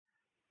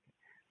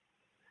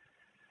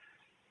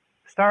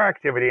Star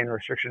activity in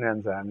restriction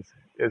enzymes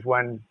is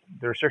when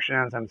the restriction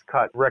enzymes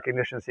cut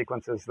recognition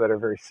sequences that are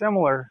very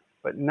similar,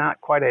 but not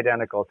quite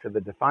identical to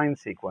the defined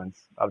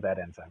sequence of that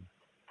enzyme.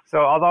 So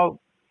although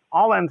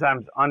all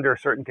enzymes under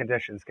certain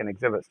conditions can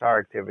exhibit star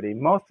activity,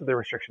 most of the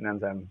restriction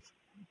enzymes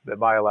that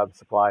Biolab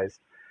supplies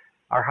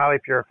are highly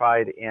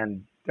purified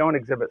and don't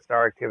exhibit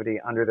star activity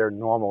under their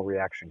normal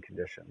reaction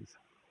conditions.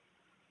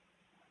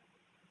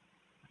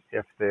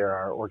 If there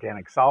are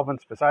organic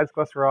solvents besides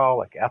glycerol,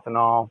 like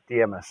ethanol,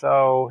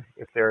 DMSO,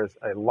 if there's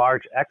a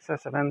large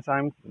excess of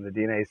enzyme, the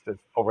DNA is just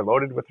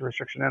overloaded with the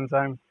restriction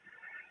enzyme.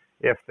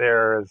 If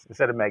there's,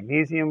 instead of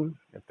magnesium,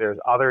 if there's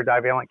other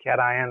divalent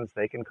cations,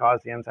 they can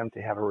cause the enzyme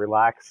to have a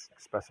relaxed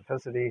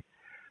specificity.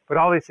 But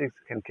all these things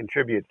can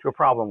contribute to a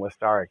problem with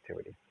star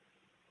activity.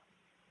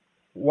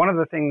 One of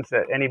the things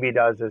that NEB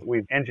does is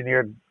we've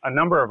engineered a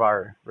number of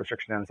our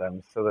restriction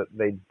enzymes so that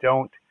they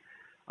don't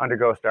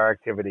undergo star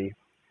activity.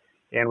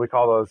 And we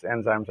call those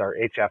enzymes our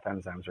HF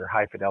enzymes, or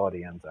high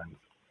fidelity enzymes.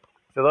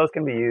 So those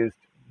can be used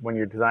when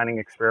you're designing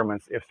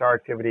experiments. If star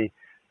activity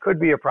could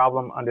be a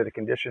problem under the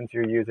conditions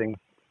you're using,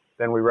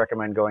 then we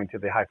recommend going to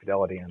the high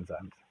fidelity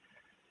enzymes.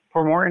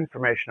 For more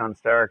information on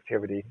star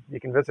activity, you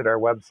can visit our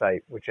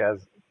website, which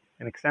has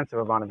an extensive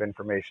amount of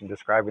information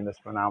describing this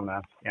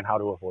phenomena and how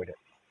to avoid it.